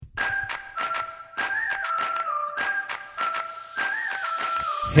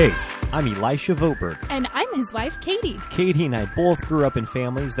Hey, I'm Elisha Votberg. And I'm his wife, Katie. Katie and I both grew up in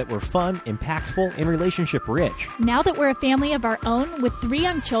families that were fun, impactful, and relationship rich. Now that we're a family of our own with 3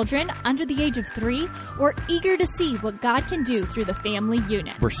 young children under the age of 3, we're eager to see what God can do through the family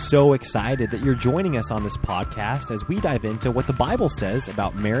unit. We're so excited that you're joining us on this podcast as we dive into what the Bible says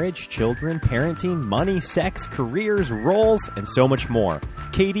about marriage, children, parenting, money, sex, careers, roles, and so much more.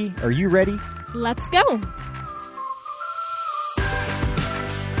 Katie, are you ready? Let's go.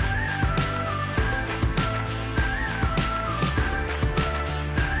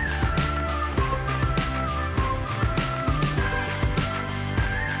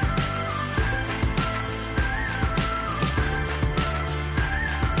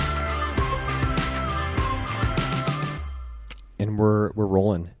 And we're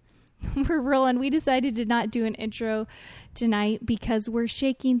rolling. We're rolling. We decided to not do an intro tonight because we're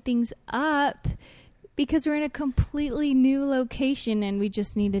shaking things up because we're in a completely new location and we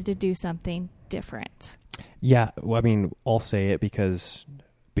just needed to do something different. Yeah, well, I mean, I'll say it because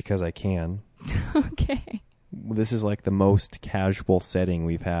I can. Okay. This is like the most casual setting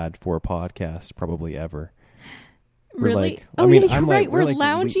we've had for a podcast probably ever. Really? I mean, yeah, you're right. we're we're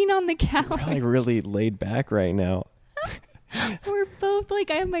lounging on the couch. We're really laid back right now. We're both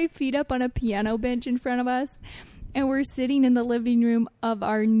I have my feet up on a piano bench in front of us, and we're sitting in the living room of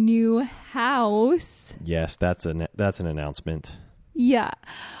our new house. Yes, that's an announcement. Yeah.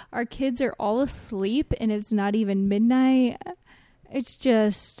 Our kids are all asleep, and it's not even midnight. It's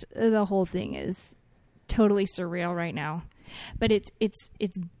just, the whole thing is totally surreal right now. But it's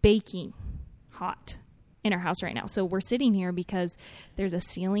baking hot in our house right now. So we're sitting here because there's a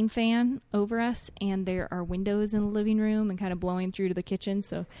ceiling fan over us and there are windows in the living room and kind of blowing through to the kitchen.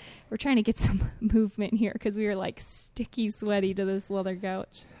 So we're trying to get some movement here because we are sticky sweaty to this leather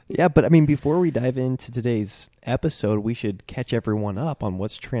couch. Yeah, but I mean, before we dive into today's episode, we should catch everyone up on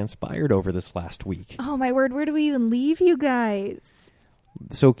what's transpired over this last week. Oh my word, where do we even leave you guys?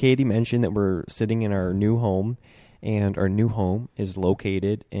 So Katie mentioned that we're sitting in our new home, and our new home is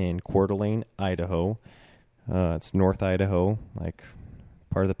located in Coeur d'Alene, Idaho. It's North Idaho,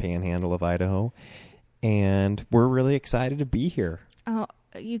 part of the panhandle of Idaho. And we're really excited to be here. Oh,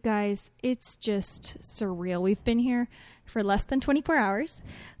 you guys, it's just surreal. We've been here for less than 24 hours-ish.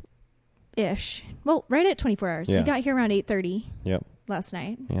 Well, right at 24 hours. Yeah. We got here around 8:30 Yep. last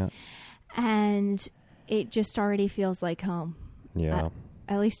night. Yeah. And it just already feels like home. Yeah.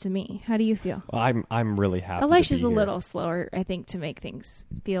 At least to me. How do you feel? Well, I'm really happy. Elisha's to be a here. little slower, I think, to make things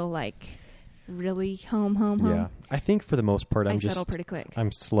feel like really home. Yeah. I think for the most part, I settle pretty quick.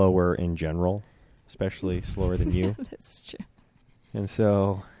 I'm slower in general, especially slower than you. That's true. And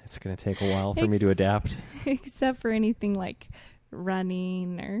so it's going to take a while for me to adapt. Except for anything like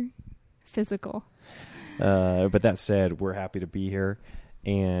running or physical. But that said, we're happy to be here.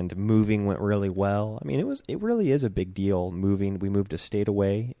 And moving went really well. I mean, it really is a big deal moving. We moved a state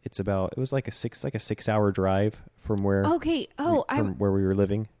away. It was like a 6-hour drive from where where we were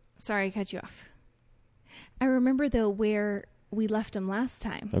living. Sorry, I cut you off. I remember though where we left him last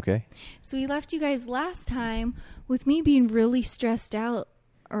time. Okay. So we left you guys last time with me being really stressed out,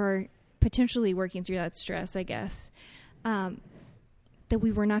 or potentially working through that stress, I guess, that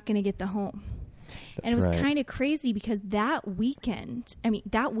we were not going to get the home. And it was kind of crazy because that week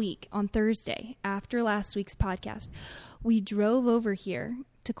on Thursday, after last week's podcast, we drove over here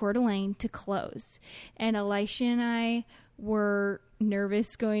to Coeur d'Alene to close. And Elisha and I were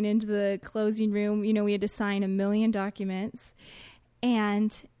nervous going into the closing room. You know, we had to sign 1 million documents.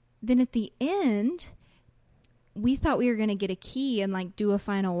 And then at the end, we thought we were going to get a key and do a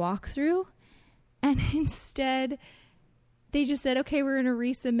final walkthrough. And instead, they just said, okay, we're going to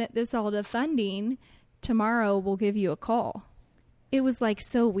resubmit this all to funding. Tomorrow we'll give you a call. It was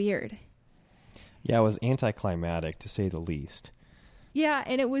so weird. Yeah, it was anticlimactic to say the least. Yeah,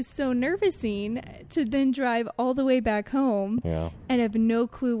 and it was so nervousing to then drive all the way back home and have no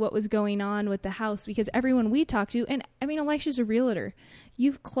clue what was going on with the house, because everyone we talked to, and I mean, Elisha's a realtor.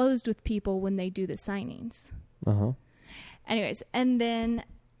 You've closed with people when they do the signings. Uh-huh. Anyways, and then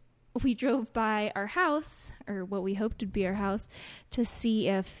we drove by our house, or what we hoped would be our house, to see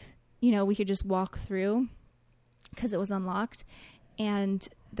if, we could just walk through because it was unlocked. And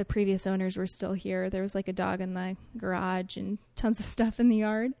the previous owners were still here. There was a dog in the garage and tons of stuff in the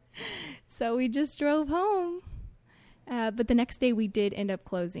yard. So we just drove home. But the next day we did end up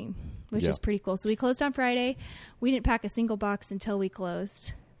closing, which is pretty cool. So we closed on Friday. We didn't pack a single box until we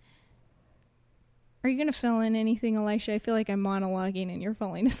closed. Are you going to fill in anything, Elisha? I feel like I'm monologuing and you're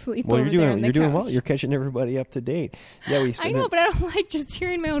falling asleep. Well, over there on the you're doing couch. well. You're catching everybody up to date. Yeah, we. I know, but I don't like just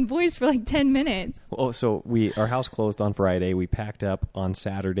hearing my own voice for like 10 minutes. Oh, so our house closed on Friday. We packed up on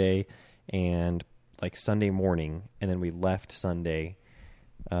Saturday and like Sunday morning, and then we left Sunday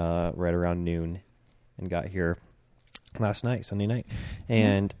right around noon and got here last night, Sunday night.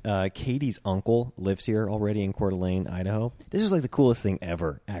 And Katie's uncle lives here already in Coeur d'Alene, Idaho. This is like the coolest thing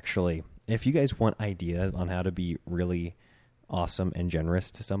ever, actually. If you guys want ideas on how to be really awesome and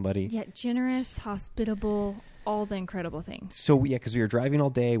generous to somebody. Yeah, generous, hospitable, all the incredible things. So, yeah, because we were driving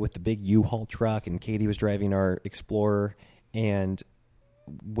all day with the big U-Haul truck, and Katie was driving our Explorer, and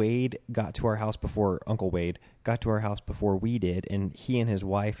Wade got to our house before, Uncle Wade got to our house before we did, and he and his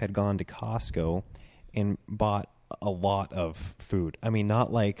wife had gone to Costco and bought a lot of food. I mean,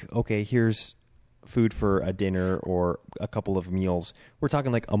 not like, okay, here's food for a dinner or a couple of meals. We're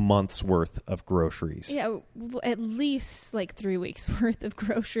talking like a month's worth of groceries. Yeah, at least like 3 weeks worth of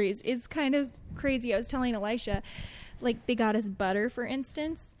groceries. It's kind of crazy. I was telling Elisha, like they got us butter, for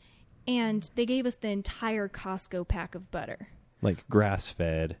instance, and they gave us the entire Costco pack of butter. Like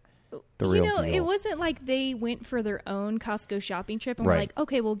grass-fed, the real deal. It wasn't like they went for their own Costco shopping trip and Right. we're like,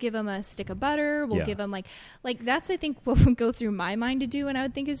 okay, we'll give them a stick of butter. We'll Yeah. give them like that's, I think, what would go through my mind to do, and I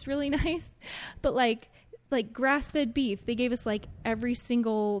would think is really nice. But like grass-fed beef, they gave us like every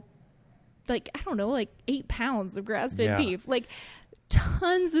single, like, I don't know, like 8 pounds of grass-fed Yeah. beef, like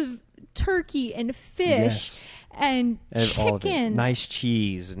tons of turkey and fish Yes. and All of it. chicken. Nice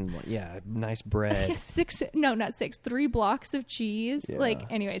cheese and, nice bread. 3 blocks of cheese. Yeah.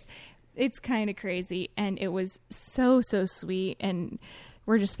 Like, anyways, it's kind of crazy. And it was so sweet. And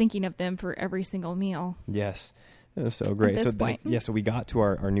we're just thinking of them for every single meal. Yes. It was so great. At this So point. so we got to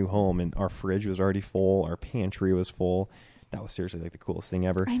our new home, and our fridge was already full. Our pantry was full. That was seriously like the coolest thing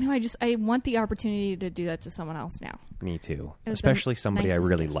ever. I know. I want the opportunity to do that to someone else now. Me too. It was the Especially somebody I nicest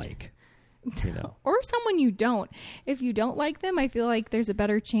really gift. like. You know, Or someone you don't. If you don't like them, I feel like there's a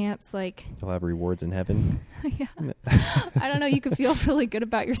better chance, like, you'll have rewards in heaven. yeah. I don't know, you could feel really good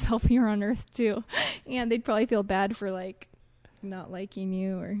about yourself here on earth too. And they'd probably feel bad for like not liking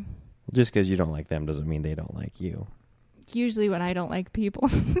you, or Just because you don't like them doesn't mean they don't like you. usually when I don't like people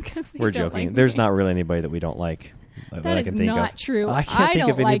because they We're don't joking. like There's me. not really anybody that we don't like that I That can is think not of. true. I can't think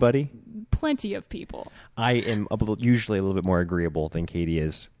don't of anybody. like plenty of people. I am usually a little bit more agreeable than Katie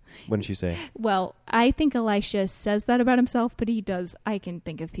is. Wouldn't you say? Well, I think Elisha says that about himself, but he does. I can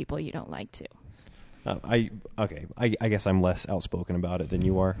think of people you don't like too. I guess I'm less outspoken about it than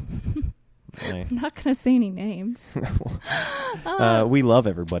you are. I'm not going to say any names. We love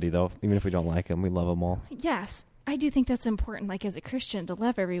everybody, though. Even if we don't like them, we love them all. Yes, I do think that's important, like as a Christian, to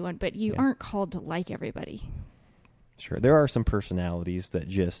love everyone, but you Yeah. aren't called to like everybody. Sure. There are some personalities that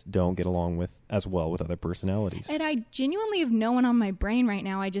just don't get along with as well with other personalities. And I genuinely have no one on my brain right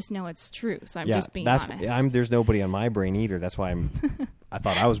now. I just know it's true, so I'm just being honest. There's nobody on my brain either. That's why I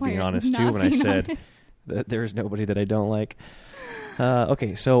thought I was Why being you're honest too not when I being said honest. that there's nobody that I don't like.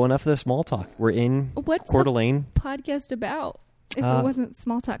 Okay, so enough of the small talk. We're in What's Coeur the d'Alene. podcast about if it wasn't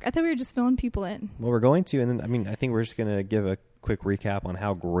small talk? I thought we were just filling people in. Well, we're going to, and then I think we're just going to give a quick recap on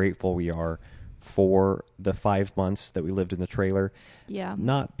how grateful we are for the 5 months that we lived in the trailer. Yeah.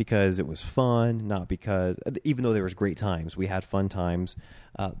 Not because it was fun, not because, even though there was great times, we had fun times,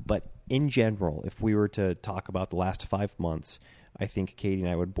 but in general, if we were to talk about the last 5 months, I think Katie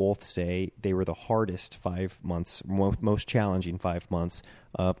and I would both say they were the hardest 5 months, most challenging 5 months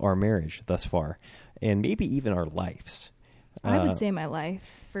of our marriage thus far, and maybe even our lives. I would say my life,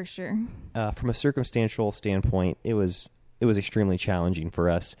 for sure. From a circumstantial standpoint, it was extremely challenging for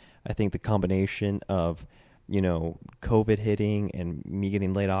us. I think the combination of, COVID hitting and me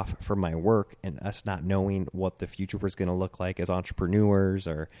getting laid off from my work and us not knowing what the future was going to look like as entrepreneurs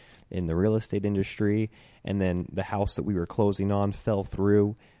or in the real estate industry, and then the house that we were closing on fell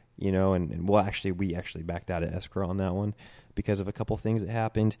through, and we actually backed out of escrow on that one because of a couple things that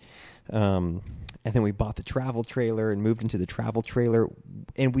happened. And then we bought the travel trailer and moved into the travel trailer,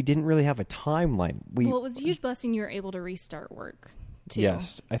 and we didn't really have a timeline. It was a huge blessing you were able to restart work, too.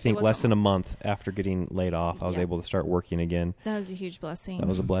 Yes, I think less than a month after getting laid off, I was Yeah. able to start working again. That was a huge blessing. That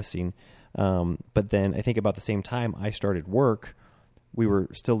was a blessing. But then I think about the same time I started work, we were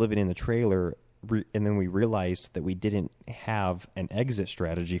still living in the trailer, and then we realized that we didn't have an exit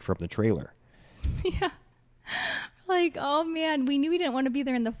strategy from the trailer. Yeah. Like, oh man, we knew we didn't want to be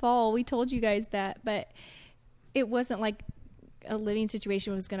there in the fall. We told you guys that, but it wasn't like a living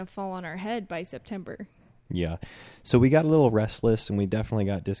situation was going to fall on our head by September. Yeah. So we got a little restless, and we definitely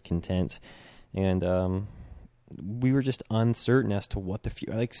got discontent. And we were just uncertain as to what the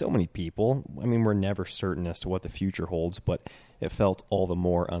future, like so many people. I mean, we're never certain as to what the future holds, but it felt all the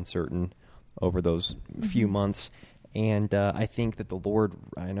more uncertain over those few months. And I think that the Lord,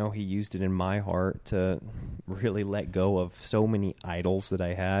 I know he used it in my heart to really let go of so many idols that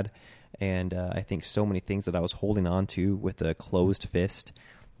I had. And I think so many things that I was holding on to with a closed fist,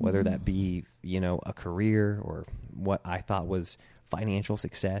 whether that be, a career or what I thought was financial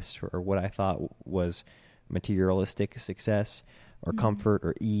success or what I thought was materialistic success or comfort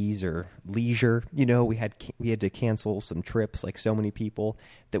or ease or leisure. We had to cancel some trips, like so many people,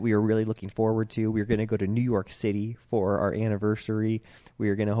 that we were really looking forward to. We were going to go to New York City for our anniversary. We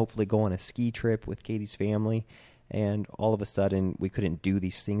were going to hopefully go on a ski trip with Katie's family. And all of a sudden, we couldn't do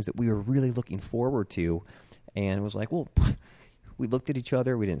these things that we were really looking forward to. And it was like, well, we looked at each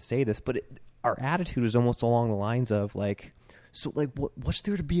other. We didn't say this, but our attitude was almost along the lines of what's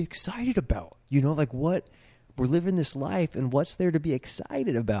there to be excited about? What? We're living this life, and what's there to be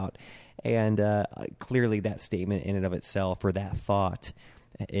excited about? And clearly that statement in and of itself, or that thought,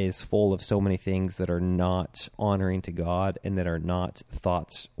 is full of so many things that are not honoring to God and that are not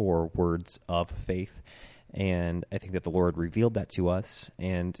thoughts or words of faith. And I think that the Lord revealed that to us,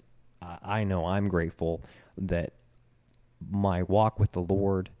 and I know I'm grateful that my walk with the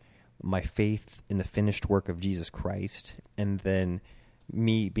Lord, my faith in the finished work of Jesus Christ, and then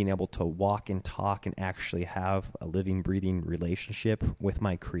me being able to walk and talk and actually have a living, breathing relationship with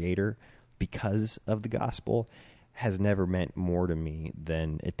my Creator because of the gospel has never meant more to me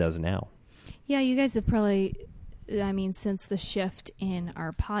than it does now. Yeah, you guys have probably, since the shift in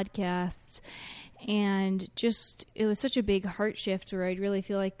our podcasts, and just, it was such a big heart shift where I really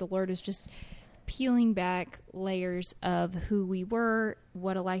feel like the Lord is just peeling back layers of who we were,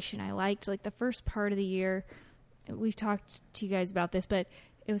 what Elisha and I liked. Like the first part of the year, we've talked to you guys about this, but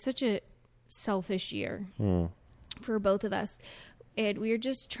it was such a selfish year for both of us. And we were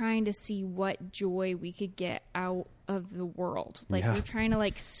just trying to see what joy we could get out of the world. We're trying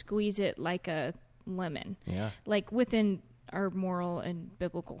to squeeze it like a lemon, within our moral and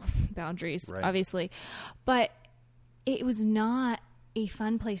biblical boundaries, right, obviously. But it was not a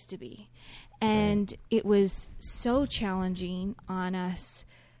fun place to be. And it was so challenging on us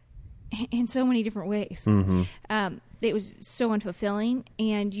in so many different ways. It was so unfulfilling,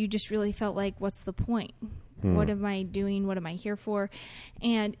 and you just really felt like, what's the point? What am I doing? What am I here for?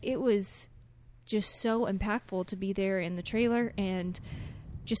 And it was just so impactful to be there in the trailer and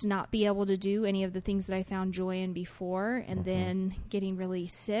just not be able to do any of the things that I found joy in before, and then getting really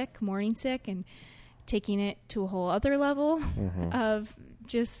sick, morning sick, and taking it to a whole other level of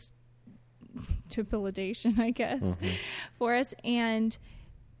just debilitation, I guess, for us. And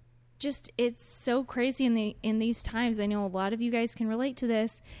just, it's so crazy in these times. I know a lot of you guys can relate to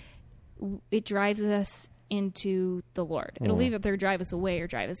this. It drives us into the Lord. It'll either drive us away or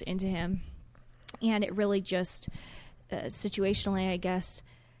drive us into him. And it really just situationally, I guess,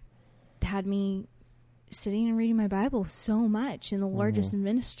 had me sitting and reading my Bible so much, and the Lord just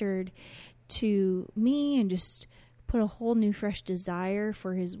ministered to me and just put a whole new fresh desire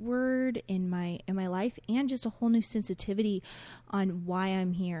for his word in my life, and just a whole new sensitivity on why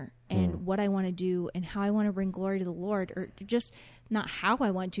I'm here and what I want to do and how I want to bring glory to the Lord, or just not how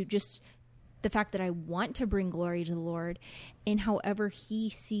I want to, just the fact that I want to bring glory to the Lord in however he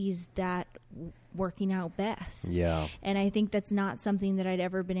sees that working out best. Yeah. And I think that's not something that I'd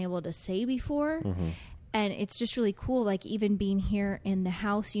ever been able to say before. And it's just really cool. Like, even being here in the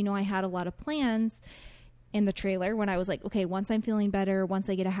house, I had a lot of plans in the trailer when I was like, okay, once I'm feeling better, once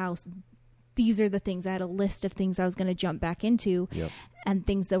I get a house, these are the things. I had a list of things I was going to jump back into, and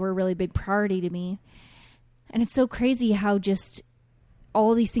things that were a really big priority to me. And it's so crazy how just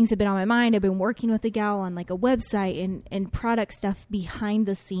all these things have been on my mind. I've been working with a gal on a website and product stuff behind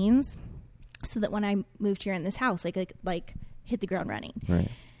the scenes, so that when I moved here in this house, like hit the ground running. Right.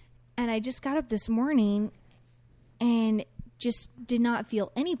 And I just got up this morning and just did not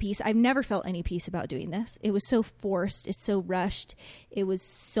feel any peace. I've never felt any peace about doing this. It was so forced. It's so rushed. It was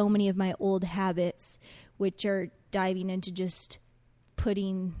so many of my old habits, which are diving into just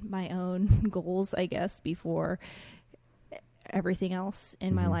putting my own goals, I guess, before everything else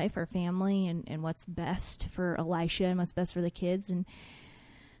in my life, our family, and what's best for Elisha and what's best for the kids, and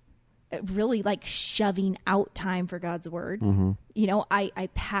really shoving out time for God's word. I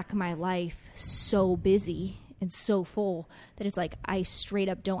pack my life so busy and so full that it's I straight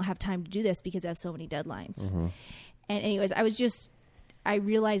up don't have time to do this because I have so many deadlines. And anyways, I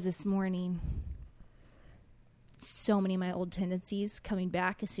realized this morning so many of my old tendencies coming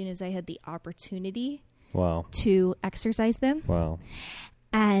back as soon as I had the opportunity to exercise them.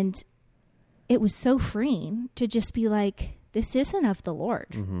 And it was so freeing to just be like, this isn't of the Lord.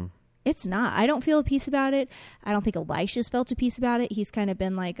 Mm-hmm. It's not. I don't feel a peace about it. I don't think Elisha's felt a peace about it. He's kind of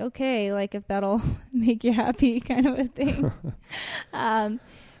been like, okay, like if that'll make you happy kind of a thing.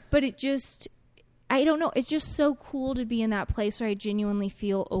 But it just, I don't know. It's just so cool to be in that place where I genuinely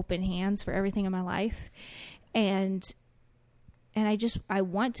feel open hands for everything in my life. And I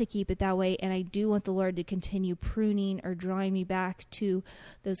want to keep it that way. And I do want the Lord to continue pruning or drawing me back to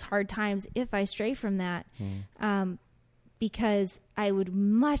those hard times if I stray from that. Because I would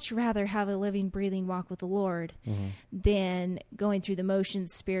much rather have a living, breathing walk with the Lord than going through the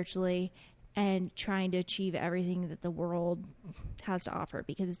motions spiritually and trying to achieve everything that the world has to offer,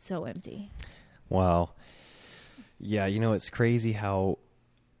 because it's so empty. Wow. Yeah, it's crazy how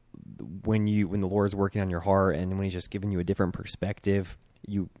when the Lord's working on your heart and when he's just giving you a different perspective,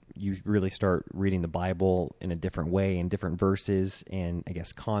 you really start reading the Bible in a different way, in different verses, and I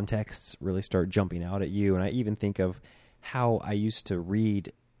guess contexts really start jumping out at you. And I even think of how I used to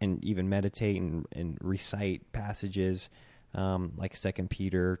read and even meditate and recite passages like 2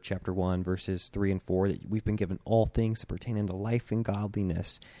 Peter chapter 1, verses 3 and 4, that we've been given all things that pertain unto life and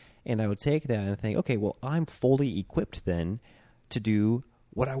godliness. And I would take that and think, okay, well, I'm fully equipped then to do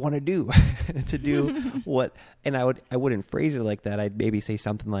what I want to do, to do what, and I wouldn't phrase it like that. I'd maybe say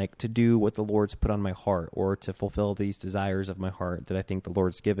something like, to do what the Lord's put on my heart, or to fulfill these desires of my heart that I think the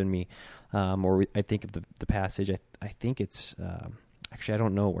Lord's given me. Or I think of the passage, I think it's, actually, I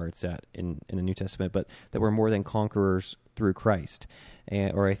don't know where it's at in the New Testament, but that we're more than conquerors through Christ.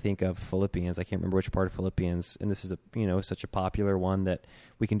 Or I think of Philippians, I can't remember which part of Philippians, and this is such a popular one, that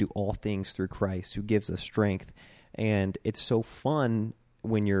we can do all things through Christ who gives us strength. And it's so fun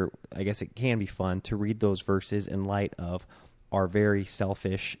when I guess it can be fun to read those verses in light of our very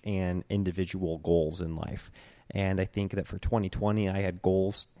selfish and individual goals in life. And I think that for 2020, I had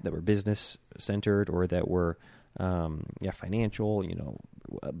goals that were business centered, or that were, financial,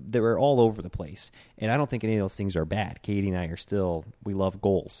 they were all over the place. And I don't think any of those things are bad. Katie and I we love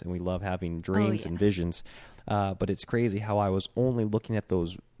goals and we love having dreams and visions. But it's crazy how I was only looking at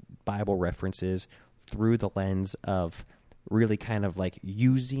those Bible references through the lens of really kind of like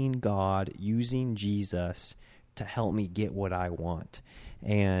using God, using Jesus to help me get what I want.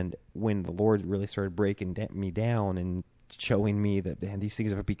 And when the Lord really started breaking me down and showing me that these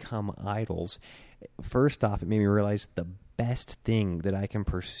things have become idols, first off, it made me realize the best thing that I can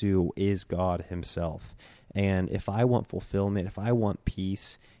pursue is God himself. And if I want fulfillment, if I want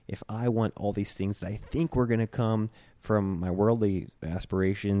peace, if I want all these things that I think were going to come from my worldly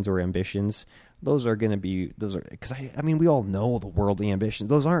aspirations or ambitions, those are because we all know the worldly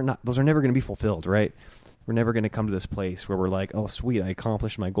ambitions. Those are never going to be fulfilled, right? We're never going to come to this place where we're like, oh, sweet, I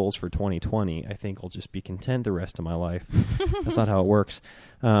accomplished my goals for 2020. I think I'll just be content the rest of my life. That's not how it works.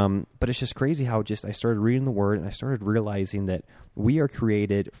 But it's just crazy how I started reading the Word and I started realizing that we are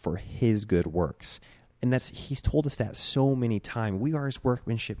created for His good works. And he's told us that so many times. We are his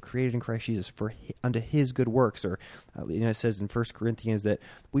workmanship, created in Christ Jesus unto his good works. Or, it says in 1 Corinthians that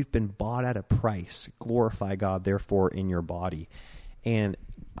we've been bought at a price. Glorify God, therefore, in your body. And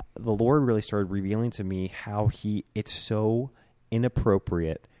the Lord really started revealing to me how it's so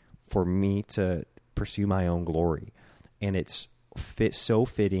inappropriate for me to pursue my own glory. And it's so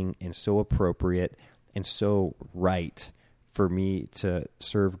fitting and so appropriate and so right for me to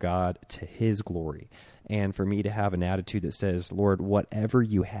serve God to his glory. And for me to have an attitude that says, Lord, whatever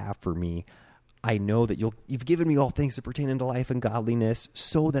you have for me, I know that you've given me all things that pertain unto life and godliness,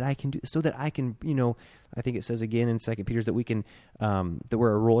 so that I can, I think it says again in 2 Peter that we can, that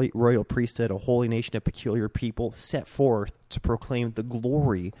we're a royal priesthood, a holy nation, a peculiar people, set forth to proclaim the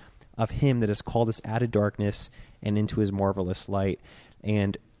glory of him that has called us out of darkness and into his marvelous light.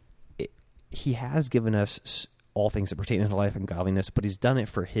 And he has given us all things that pertain unto life and godliness, but he's done it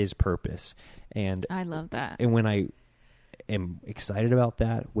for his purpose. And I love that. And when I am excited about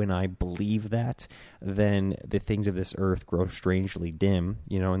that, when I believe that, then the things of this earth grow strangely dim,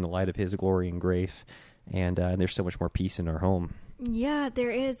 in the light of his glory and grace. And there's so much more peace in our home. Yeah,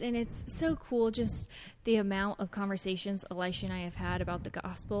 there is. And it's so cool, just the amount of conversations Elisha and I have had about the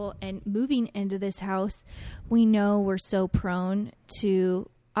gospel. And moving into this house, we know we're so prone to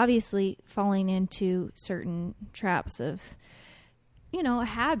obviously falling into certain traps of,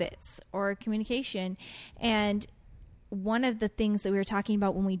 habits or communication. And one of the things that we were talking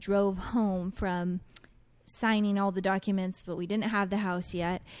about when we drove home from signing all the documents, but we didn't have the house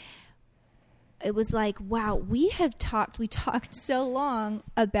yet, it was like, wow, we talked so long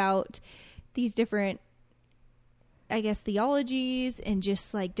about these different I guess, theologies and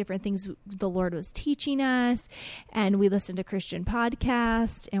just like different things the Lord was teaching us. And we listened to Christian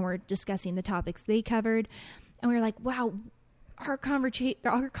podcasts and we're discussing the topics they covered. And we were like, wow, our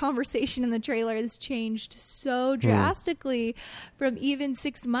conversation in the trailer has changed so drastically from even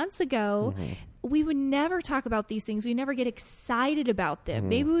 6 months ago. We would never talk about these things. We never get excited about them.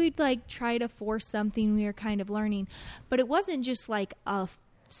 Maybe we'd like try to force something we were kind of learning, but it wasn't just like a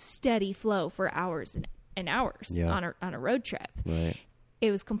steady flow for hours and hours on a road trip. Right. It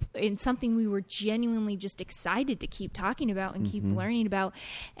was in something we were genuinely just excited to keep talking about and keep learning about.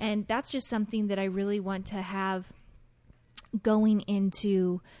 And that's just something that I really want to have going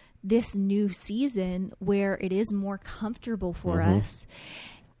into this new season where it is more comfortable for us.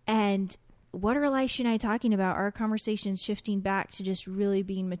 And what are Elisha and I talking about? Our conversations shifting back to just really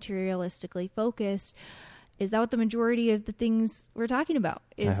being materialistically focused. Is that what the majority of the things we're talking about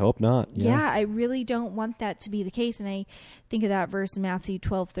is? I hope not. Yeah, I really don't want that to be the case. And I think of that verse in Matthew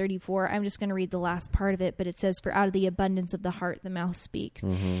 12:34. I'm just going to read the last part of it, but it says, "For out of the abundance of the heart, the mouth speaks."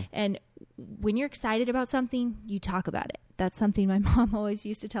 And when you're excited about something, you talk about it. That's something my mom always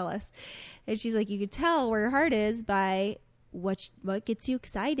used to tell us. And she's like, you could tell where your heart is by what gets you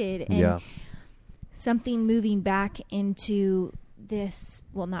excited. And something moving back into this,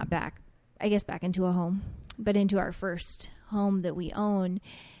 well, not back, I guess back into a home, but into our first home that we own.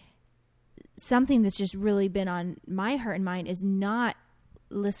 Something that's just really been on my heart and mind is not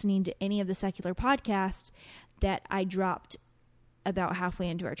listening to any of the secular podcasts that I dropped about halfway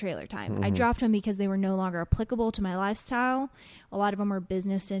into our trailer time. I dropped them because they were no longer applicable to my lifestyle. A lot of them were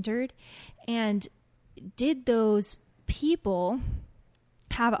business centered. And did those people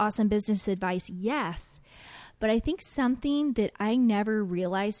have awesome business advice? Yes. But I think something that I never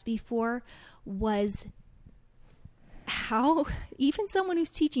realized before was how even someone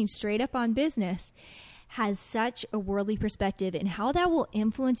who's teaching straight up on business has such a worldly perspective and how that will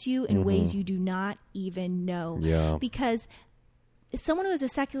influence you in ways you do not even know. Yeah. Because someone who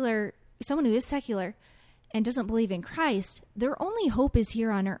is secular and doesn't believe in Christ, their only hope is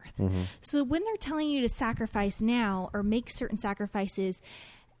here on earth. So when they're telling you to sacrifice now or make certain sacrifices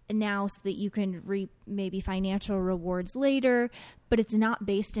now so that you can reap maybe financial rewards later, but it's not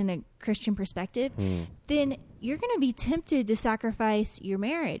based in a Christian perspective, then you're going to be tempted to sacrifice your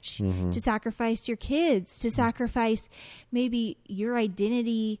marriage, to sacrifice your kids, to sacrifice maybe your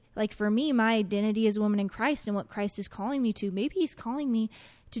identity. Like for me, my identity as a woman in Christ and what Christ is calling me to. Maybe he's calling me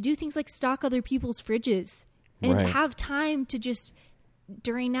to do things like stock other people's fridges and have time to just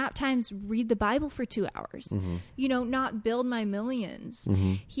during nap times read the Bible for 2 hours, not build my millions.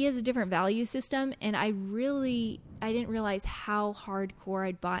 He has a different value system. And I didn't realize how hardcore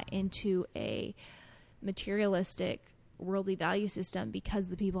I'd bought into a materialistic worldly value system because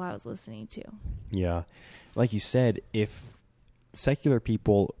the people I was listening to. Yeah. Like you said, if secular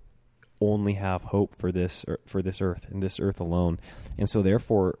people only have hope for this earth and this earth alone. And so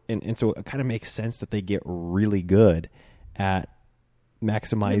therefore, and so it kind of makes sense that they get really good at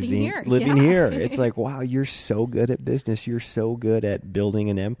maximizing living here. It's like, wow, you're so good at business. You're so good at building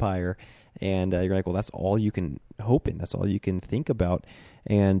an empire. And you're like, well, that's all you can hope in. That's all you can think about.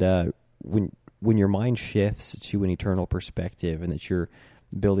 And when your mind shifts to an eternal perspective and that you're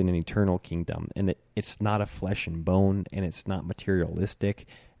building an eternal kingdom and that it's not a flesh and bone and it's not materialistic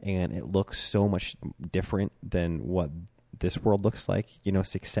and it looks so much different than what this world looks like,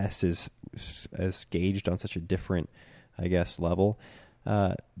 success is gauged on such a different, I guess, level.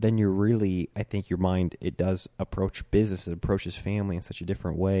 Then you're really, I think your mind, it does approach business, it approaches family in such a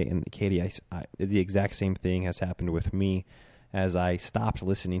different way. And Katie, the exact same thing has happened with me as I stopped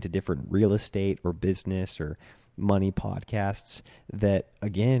listening to different real estate or business or money podcasts that,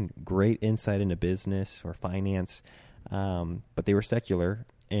 again, great insight into business or finance, but they were secular.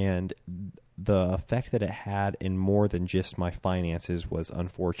 And the effect that it had in more than just my finances was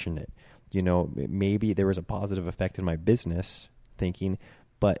unfortunate. Maybe there was a positive effect in my business thinking,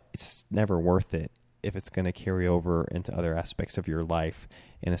 but it's never worth it if it's going to carry over into other aspects of your life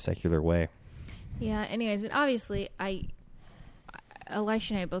in a secular way. Yeah. Anyways, and obviously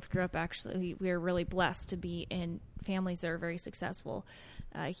Elisha and I both grew up, actually, we were really blessed to be in families that are very successful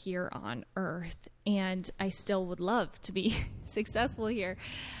here on earth. And I still would love to be successful here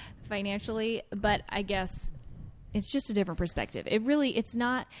financially, but I guess it's just a different perspective. It's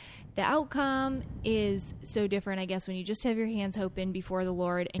not, the outcome is so different, I guess, when you just have your hands open before the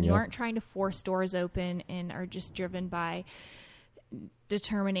Lord and you aren't trying to force doors open and are just driven by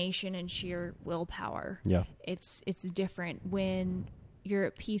determination and sheer willpower. Yeah. It's different when you're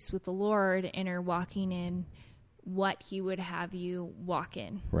at peace with the Lord and are walking in what he would have you walk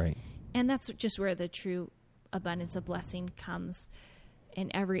in. Right. And that's just where the true abundance of blessing comes in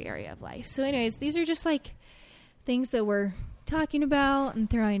every area of life. So anyways, these are just like things that we're talking about and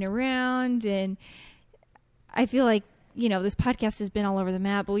throwing around. And I feel like, this podcast has been all over the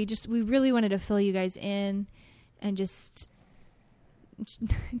map, but we really wanted to fill you guys in and just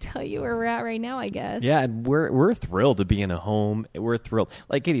tell you where we're at right now, I guess. Yeah, and we're thrilled to be in a home. We're thrilled.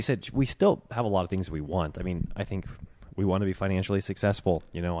 Like Katie said, we still have a lot of things we want. I mean, I think we want to be financially successful.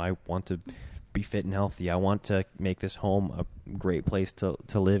 I want to be fit and healthy. I want to make this home a great place to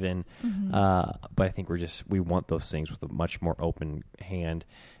live in. Mm-hmm. But I think we want those things with a much more open hand.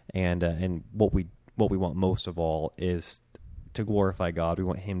 And what we want most of all is to glorify God. We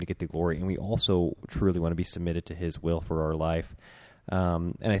want Him to get the glory, and we also truly want to be submitted to His will for our life.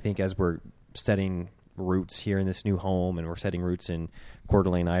 And I think as we're setting roots here in this new home and we're setting roots in Coeur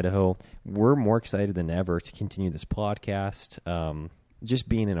d'Alene, Idaho, we're more excited than ever to continue this podcast. Just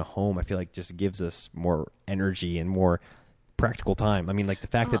being in a home, I feel like just gives us more energy and more practical time. I mean, like the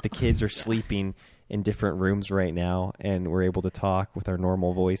fact that the kids are sleeping in different rooms right now and we're able to talk with our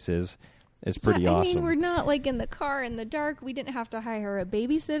normal voices is pretty awesome. I mean, we're not like in the car in the dark. We didn't have to hire a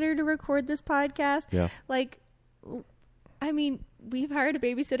babysitter to record this podcast. Yeah. We've hired a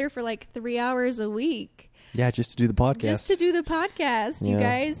babysitter for like 3 hours a week. Yeah, just to do the podcast. Just to do the podcast, you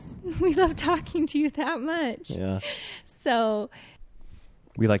guys. We love talking to you that much. Yeah. So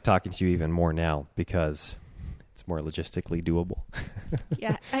we like talking to you even more now because it's more logistically doable.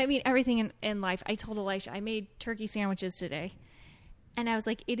 Yeah. I mean, everything in life. I told Elisha, I made turkey sandwiches today. And I was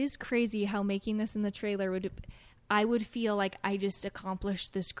like, it is crazy how making this in the trailer I would feel like I just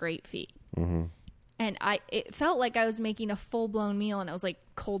accomplished this great feat. Mm-hmm. And it felt like I was making a full-blown meal, and I was like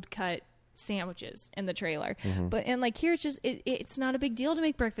cold cut sandwiches in the trailer. Mm-hmm. But like here, it's just it's not a big deal to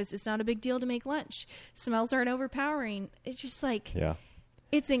make breakfast. It's not a big deal to make lunch. Smells aren't overpowering. It's just like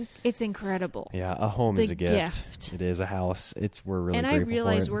it's incredible. Yeah, a home is a gift. It is a house. We're really and grateful I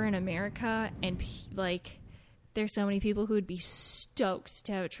realize for it. We're in America, and there's so many people who would be stoked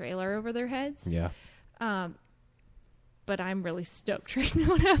to have a trailer over their heads. Yeah. But I'm really stoked right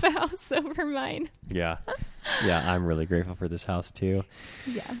now to have a house over mine. Yeah. Yeah, I'm really grateful for this house too.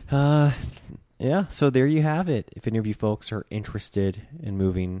 Yeah. Yeah, so there you have it. If any of you folks are interested in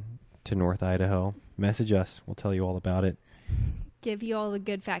moving to North Idaho, message us. We'll tell you all about it. Give you all the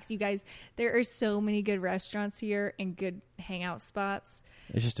good facts. You guys, there are so many good restaurants here and good hangout spots.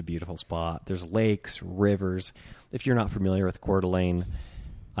 It's just a beautiful spot. There's lakes, rivers. If you're not familiar with Coeur d'Alene,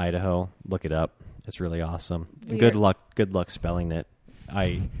 Idaho, look it up. It's really awesome. And good luck spelling it.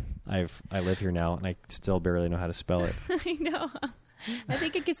 I live here now and I still barely know how to spell it. I know. I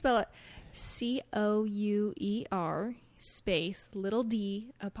think I could spell it COUER space little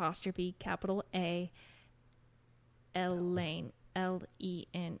d apostrophe capital A Lane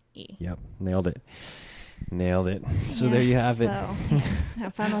LENE. Yep, nailed it. So there you have it.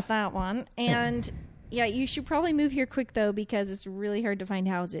 Have fun with that one. And yeah, you should probably move here quick though because it's really hard to find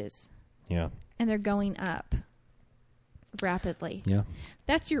houses. Yeah. And they're going up rapidly. Yeah.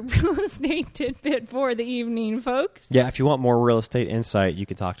 That's your real estate tidbit for the evening, folks. Yeah, if you want more real estate insight, you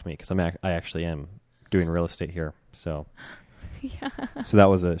can talk to me because I actually am doing real estate here. So, yeah. So that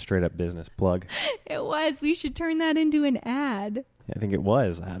was a straight up business plug. It was. We should turn that into an ad. I think it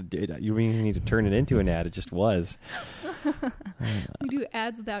was. You even need to turn it into an ad. It just was. We do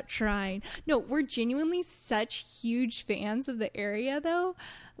ads without trying. No, we're genuinely such huge fans of the area, though.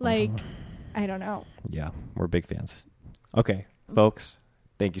 I don't know. Yeah, we're big fans. Okay, folks,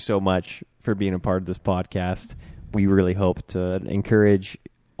 thank you so much for being a part of this podcast. We really hope to encourage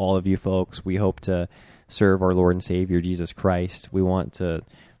all of you folks. We hope to serve our Lord and Savior, Jesus Christ. We want to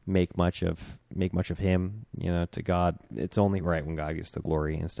make much of Him, to God. It's only right when God gets the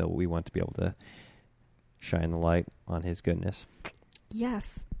glory, and so we want to be able to shine the light on His goodness.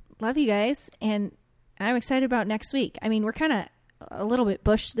 Yes. Love you guys, and I'm excited about next week. I mean, we're kind of a little bit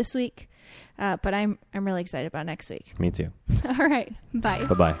bushed this week, but I'm really excited about next week. Me too. All right. Bye.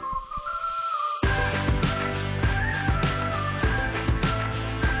 Bye-bye.